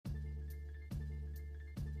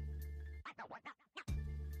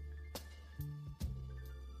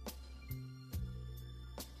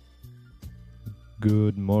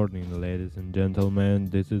Good morning, ladies and gentlemen.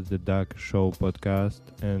 This is the Duck Show podcast,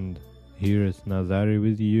 and here is Nazari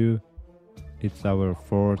with you. It's our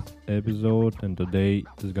fourth episode, and today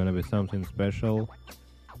is gonna be something special.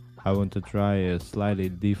 I want to try a slightly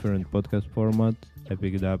different podcast format. I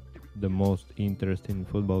picked up the most interesting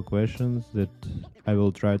football questions that I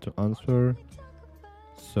will try to answer.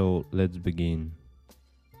 So let's begin.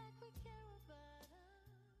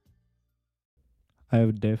 I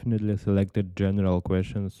have definitely selected general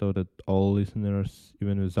questions so that all listeners,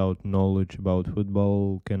 even without knowledge about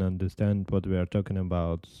football, can understand what we are talking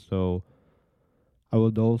about. So, I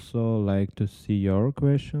would also like to see your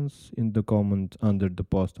questions in the comment under the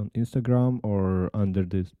post on Instagram or under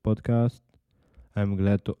this podcast. I'm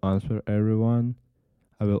glad to answer everyone.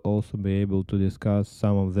 I will also be able to discuss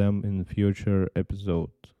some of them in future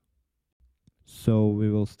episodes. So we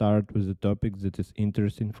will start with the topic that is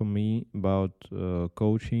interesting for me about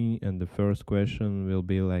coaching, and the first question will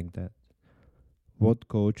be like that: what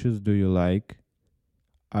coaches do you like?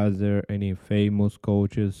 Are there any famous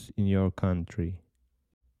coaches in your country?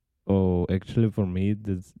 Oh, actually, for me,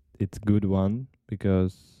 it's good one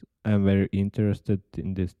because I'm very interested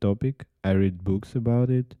in this topic. I read books about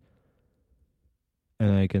it,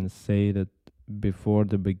 and I can say that before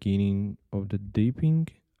the beginning of the dipping,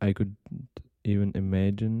 I could even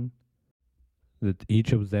imagine that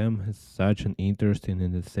each of them has such an interesting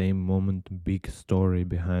and in the same moment big story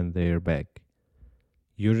behind their back.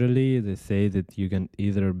 Usually they say that you can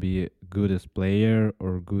either be good as player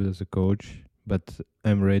or good as a coach, but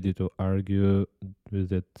I'm ready to argue with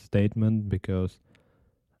that statement because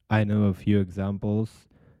I know a few examples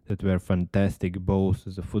that were fantastic both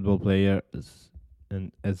as a football player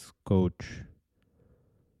and as coach.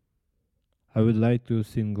 I would like to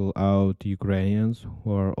single out Ukrainians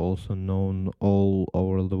who are also known all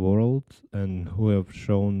over the world and who have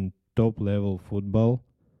shown top level football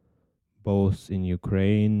both in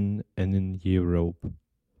Ukraine and in Europe.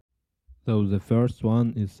 So the first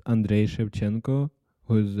one is Andrei Shevchenko,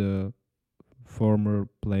 who is a former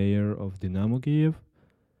player of Dynamo Kiev,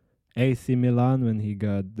 AC Milan when he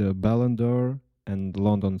got the Ballon d'Or, and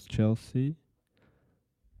London's Chelsea.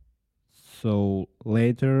 So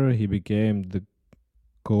later he became the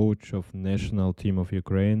coach of national team of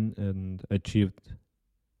Ukraine and achieved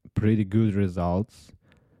pretty good results.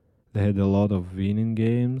 They had a lot of winning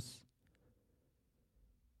games,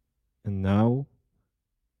 and now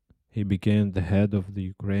he became the head of the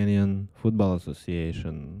Ukrainian Football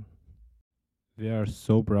Association. We are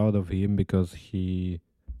so proud of him because he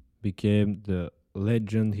became the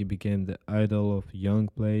legend, he became the idol of young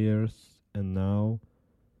players, and now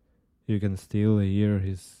you can still hear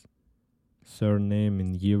his surname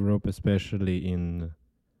in Europe, especially in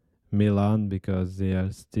Milan, because they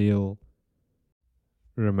are still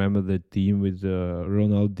remember the team with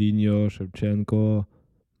Ronaldinho, Shevchenko,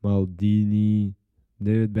 Maldini,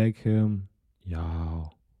 David Beckham. Yeah,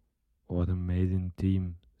 what amazing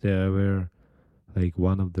team. They were like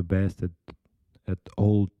one of the best at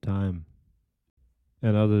all time.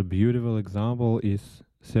 Another beautiful example is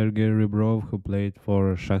Sergei Rebrov, who played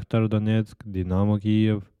for Shakhtar Donetsk, Dynamo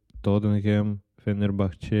Kiev, Tottenham,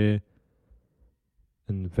 Fenerbahce,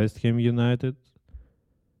 and West Ham United,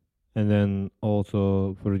 and then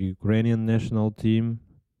also for the Ukrainian national team.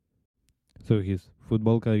 So his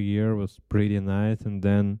football career was pretty nice, and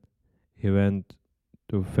then he went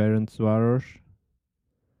to Ferencvaros,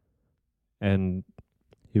 and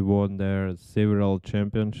he won there several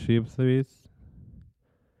championships with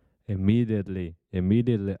immediately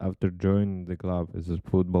after joining the club as a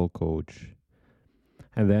football coach.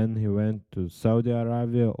 And then he went to Saudi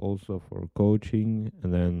Arabia also for coaching,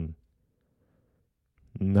 and then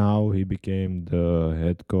now he became the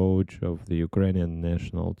head coach of the Ukrainian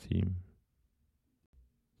national team.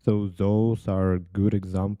 So those are good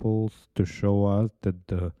examples to show us that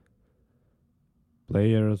the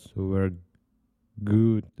players who were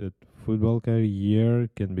good at football career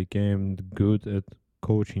can become good at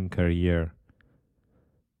coaching career.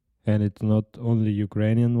 And it's not only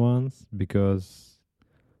Ukrainian ones, because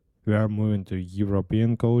we are moving to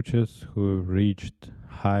European coaches who reached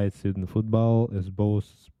heights in football as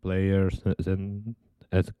both players and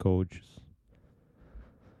as coaches.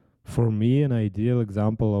 For me, an ideal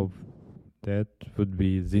example of that would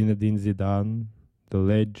be Zinedine Zidane, the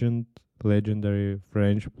legendary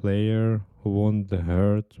French player who won the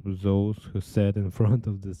hearts of those who sat in front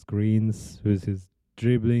of the screens with his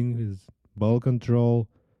dribbling, his ball control.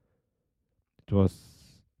 It was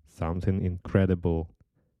something incredible.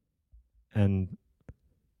 And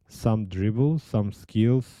some dribbles, some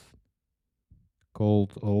skills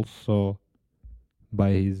called also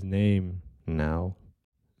by his name, now.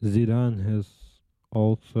 Zidane has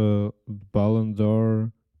also Ballon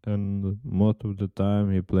d'Or, and most of the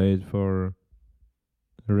time he played for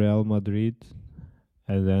Real Madrid,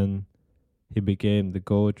 and then he became the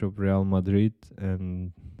coach of Real Madrid,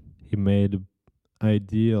 and he made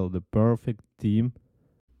ideal, the perfect team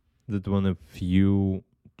that won a few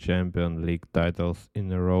Champions League titles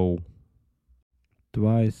in a row.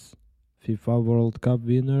 Twice FIFA World Cup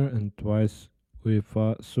winner and twice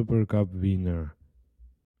UEFA Super Cup winner.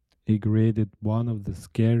 He created one of the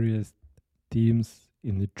scariest teams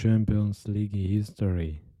in the Champions League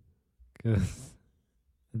history. Because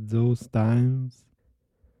at those times,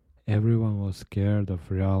 everyone was scared of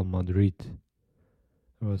Real Madrid.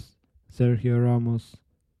 It was Sergio Ramos,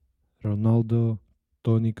 Ronaldo,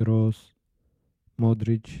 Toni Kroos,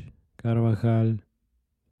 Modric, Carvajal,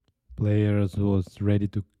 players who was ready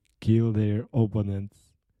to kill their opponents,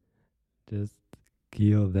 just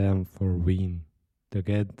kill them for win to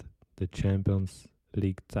get the Champions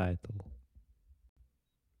League title.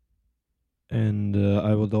 And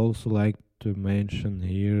I would also like to mention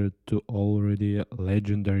here two already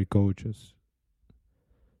legendary coaches,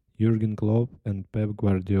 Jurgen Klopp and Pep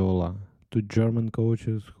Guardiola, two German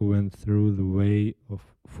coaches who went through the way of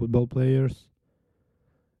football players.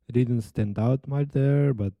 They didn't stand out much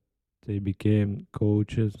there, but they became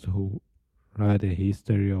coaches who write a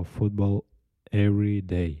history of football every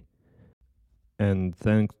day. And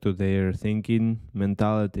thanks to their thinking,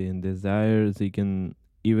 mentality, and desire, they can,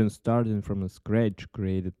 even starting from scratch,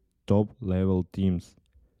 create top level teams.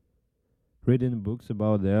 Reading books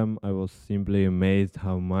about them, I was simply amazed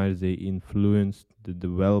how much they influenced the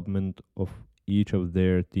development of each of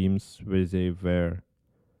their teams where they were.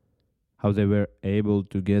 How they were able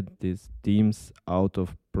to get these teams out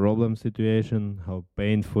of problem situation, how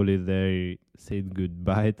painfully they said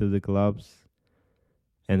goodbye to the clubs,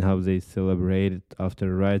 and how they celebrated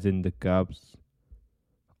after rising the cups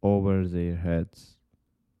over their heads.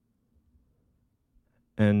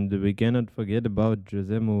 And we cannot forget about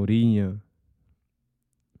Jose Mourinho,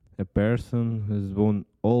 a person who has won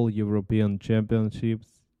all European championships,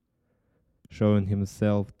 showing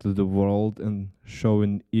himself to the world and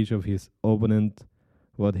showing each of his opponents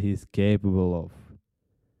what he is capable of.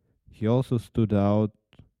 He also stood out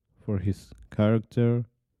for his character.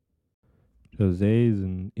 Jose is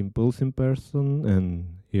an impulsive person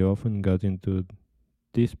and he often got into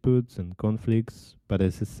disputes and conflicts, but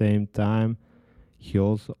at the same time, he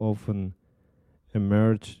also often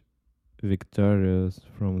emerged victorious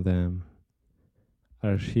from them,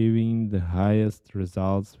 achieving the highest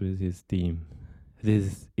results with his team. This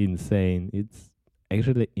is insane. It's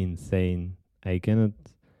actually insane. I cannot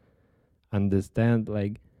understand.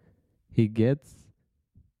 Like, he gets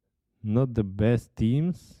not the best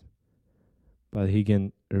teams, but he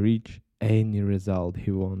can reach any result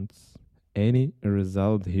he wants. Any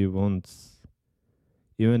result he wants,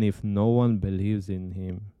 even if no one believes in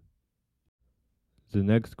him. The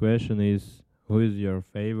next question is, who is your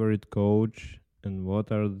favorite coach and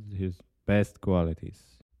what are his best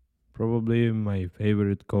qualities? Probably my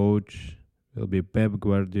favorite coach will be Pep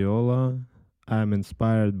Guardiola. I'm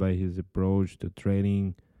inspired by his approach to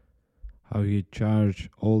training, how he charged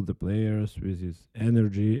all the players with his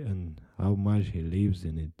energy and how much he lives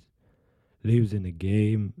in it. Lives in a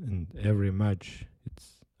game and every match.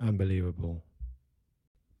 It's unbelievable.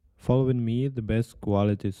 Following me, the best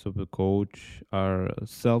qualities of a coach are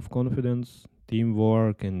self confidence,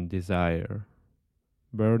 teamwork, and desire,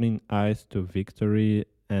 burning eyes to victory,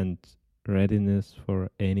 and readiness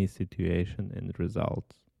for any situation and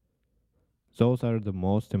results. Those are the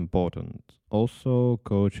most important. Also,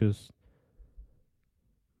 coaches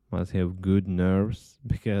must have good nerves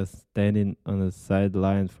because standing on a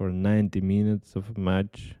sideline for 90 minutes of a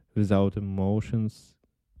match without emotions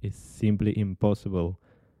is simply impossible.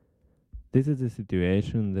 This is a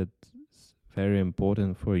situation that's very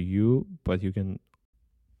important for you, but you can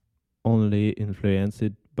only influence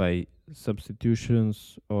it by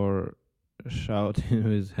substitutions or shouting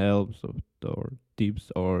with helps of or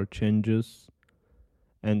tips or changes.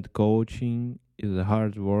 And coaching is a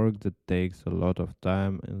hard work that takes a lot of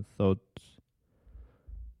time and thought,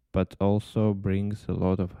 but also brings a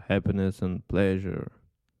lot of happiness and pleasure.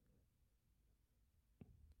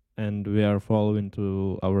 And we are following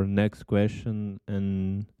to our next question,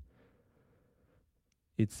 and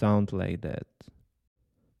it sounds like that.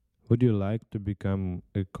 Would you like to become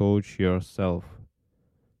a coach yourself?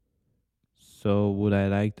 So, would I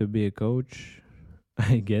like to be a coach?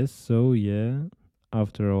 I guess so, yeah.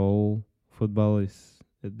 After all, football is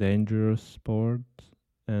a dangerous sport,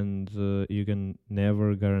 and you can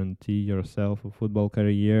never guarantee yourself a football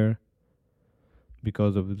career.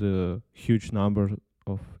 because of the huge number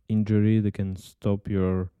of injury that can stop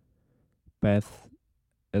your path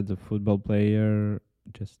as a football player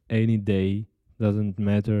just any day. Doesn't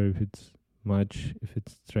matter if it's much, if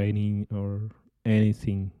it's training or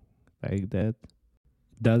anything like that.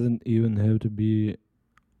 Doesn't even have to be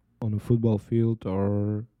on a football field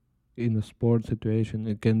or in a sport situation.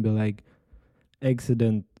 It can be like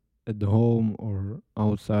accident at the home or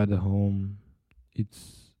outside the home.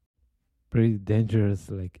 It's pretty dangerous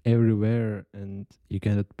like everywhere, and you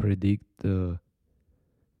cannot predict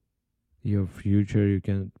your future, you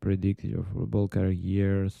cannot predict your football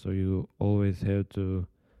career, so you always have to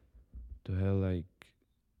have like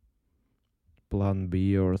plan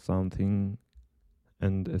B or something.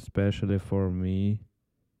 And especially for me,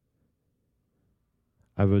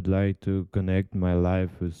 I would like to connect my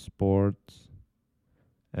life with sports,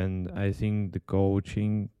 and I think the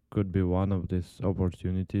coaching could be one of these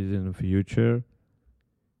opportunities in the future.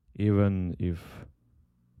 Even if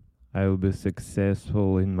I will be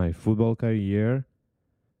successful in my football career,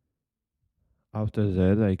 after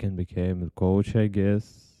that I can become a coach, I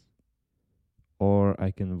guess, or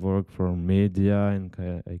I can work for media and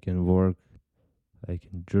I can work like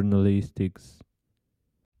in journalistics.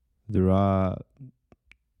 There are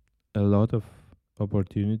a lot of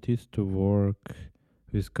opportunities to work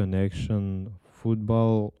with connection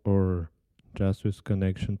football or just with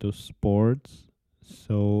connection to sports.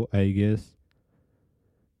 So I guess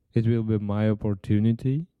it will be my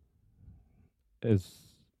opportunity as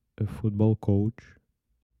a football coach.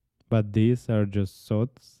 But these are just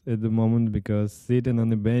thoughts at the moment because sitting on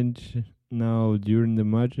the bench now during the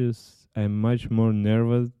matches, I'm much more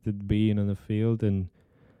nervous than being on the field, and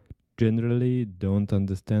generally don't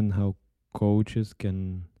understand how coaches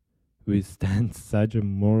can withstand such a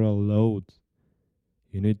moral load.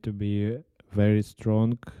 You need to be very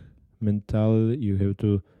strong mentally. You have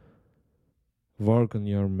to work on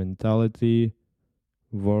your mentality,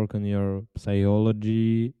 work on your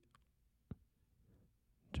psychology,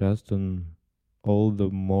 just on all the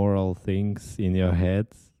moral things in your head.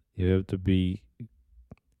 You have to be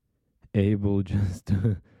able just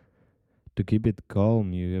to keep it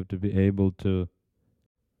calm. You have to be able to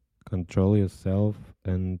control yourself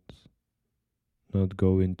and not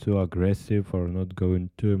going too aggressive or not going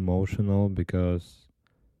too emotional, because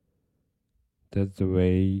that's the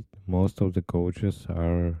way most of the coaches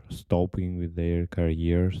are stopping with their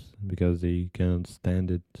careers because they cannot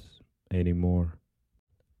stand it anymore.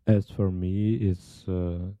 As for me, it's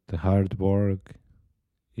the hard work.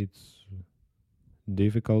 It's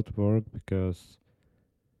difficult work because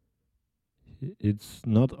it's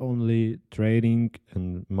not only training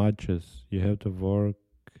and matches. You have to work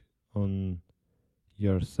on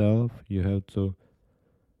yourself. You have to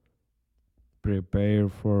prepare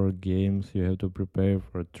for games. You have to prepare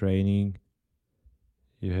for training.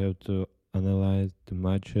 You have to analyze the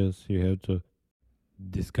matches. You have to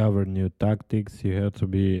discover new tactics. You have to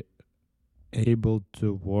be able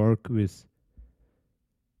to work with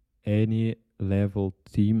any level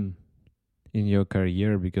team in your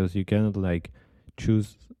career, because you cannot like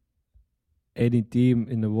choose any team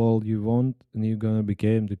in the world you want and you're gonna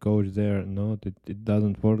become the coach there. No, it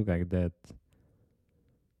doesn't work like that.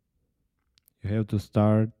 You have to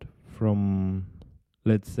start from,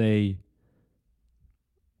 let's say,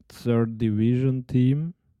 third division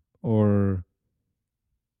team or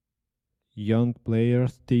young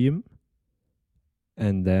players team,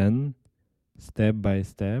 and then step by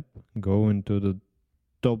step go into the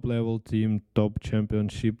top level team, top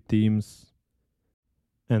championship teams.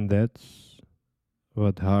 And that's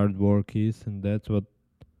what hard work is, and that's what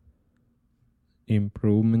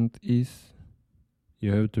improvement is.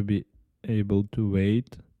 You have to be able to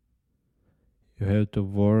wait. You have to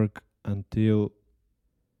work until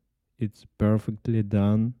it's perfectly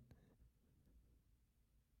done.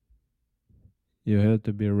 You have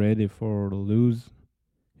to be ready for lose.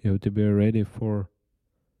 You have to be ready for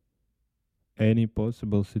any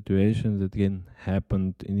possible situations that can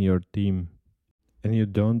happen in your team. And you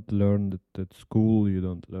don't learn that at school, you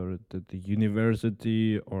don't learn it at the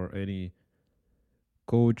university or any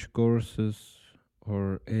coach courses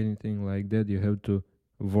or anything like that. You have to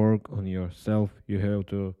work on yourself. You have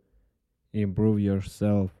to improve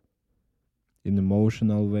yourself in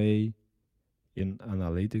emotional way, in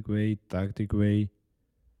analytic way, tactic way.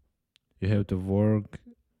 You have to work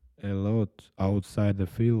a lot outside the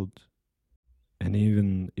field. And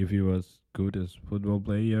even if you was good as football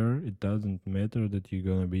player, it doesn't matter that you're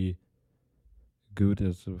gonna be good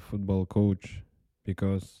as a football coach,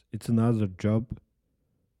 because it's another job.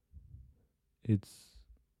 It's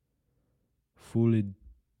fully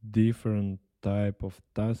different type of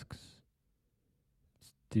tasks,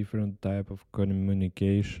 different type of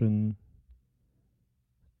communication.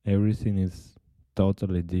 Everything is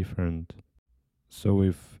totally different. So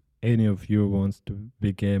if any of you wants to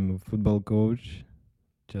become a football coach,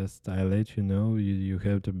 just I let you know you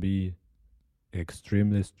have to be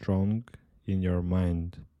extremely strong in your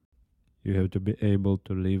mind. You have to be able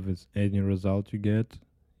to live with any result you get.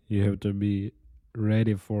 You have to be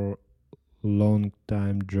ready for long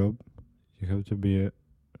time job. You have to be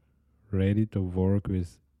ready to work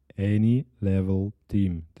with any level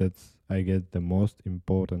team. That's I guess the most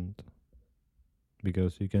important,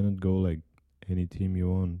 because you cannot go like any team you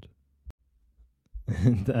want.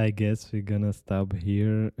 And I guess we're gonna stop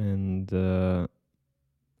here, and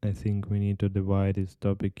I think we need to divide this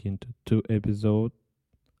topic into 2 episodes,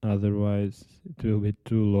 otherwise it will be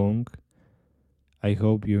too long. I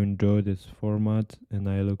hope you enjoy this format, and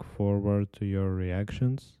I look forward to your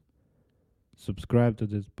reactions. Subscribe to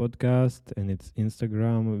this podcast and its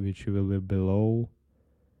Instagram, which will be below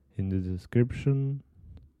in the description.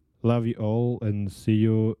 Love you all, and see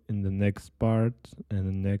you in the next part and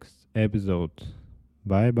the next episode.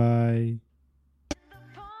 Bye bye.